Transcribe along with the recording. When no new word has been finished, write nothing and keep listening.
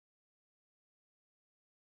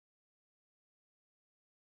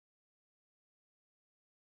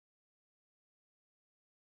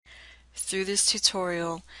Through this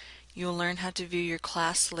tutorial, you will learn how to view your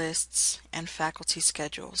class lists and faculty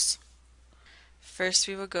schedules. First,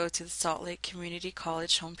 we will go to the Salt Lake Community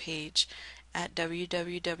College homepage at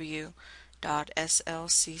www.slcc.edu.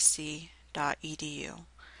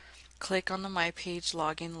 Click on the My Page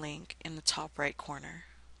login link in the top right corner.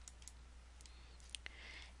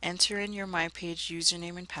 Enter in your My Page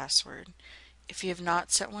username and password. If you have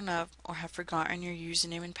not set one up or have forgotten your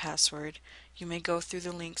username and password, you may go through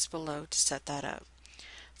the links below to set that up.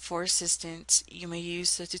 For assistance, you may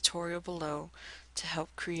use the tutorial below to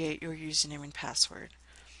help create your username and password.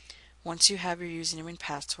 Once you have your username and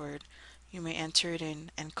password, you may enter it in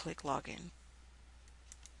and click Login.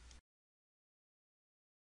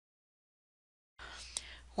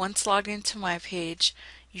 Once logged into My Page,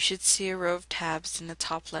 you should see a row of tabs in the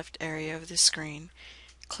top left area of the screen.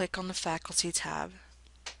 Click on the Faculty tab.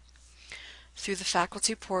 Through the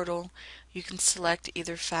Faculty portal, you can select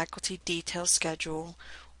either Faculty Detail Schedule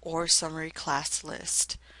or Summary Class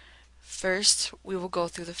List. First, we will go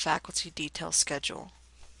through the Faculty Detail Schedule.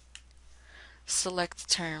 Select the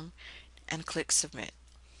term and click Submit.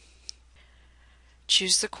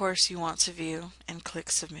 Choose the course you want to view and click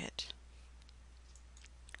Submit.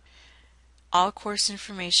 All course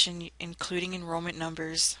information, including enrollment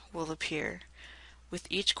numbers, will appear. With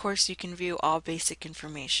each course, you can view all basic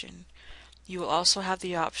information. You will also have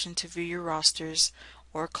the option to view your rosters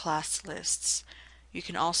or class lists. You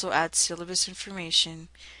can also add syllabus information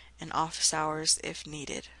and office hours if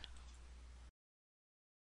needed.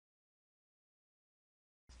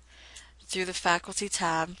 Through the Faculty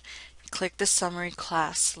tab, click the Summary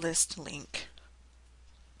Class List link.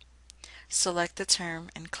 Select the term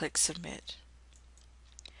and click Submit.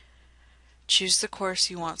 Choose the course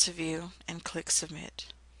you want to view and click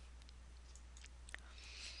Submit.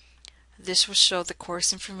 This will show the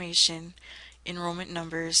course information, enrollment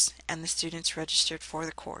numbers, and the students registered for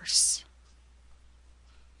the course.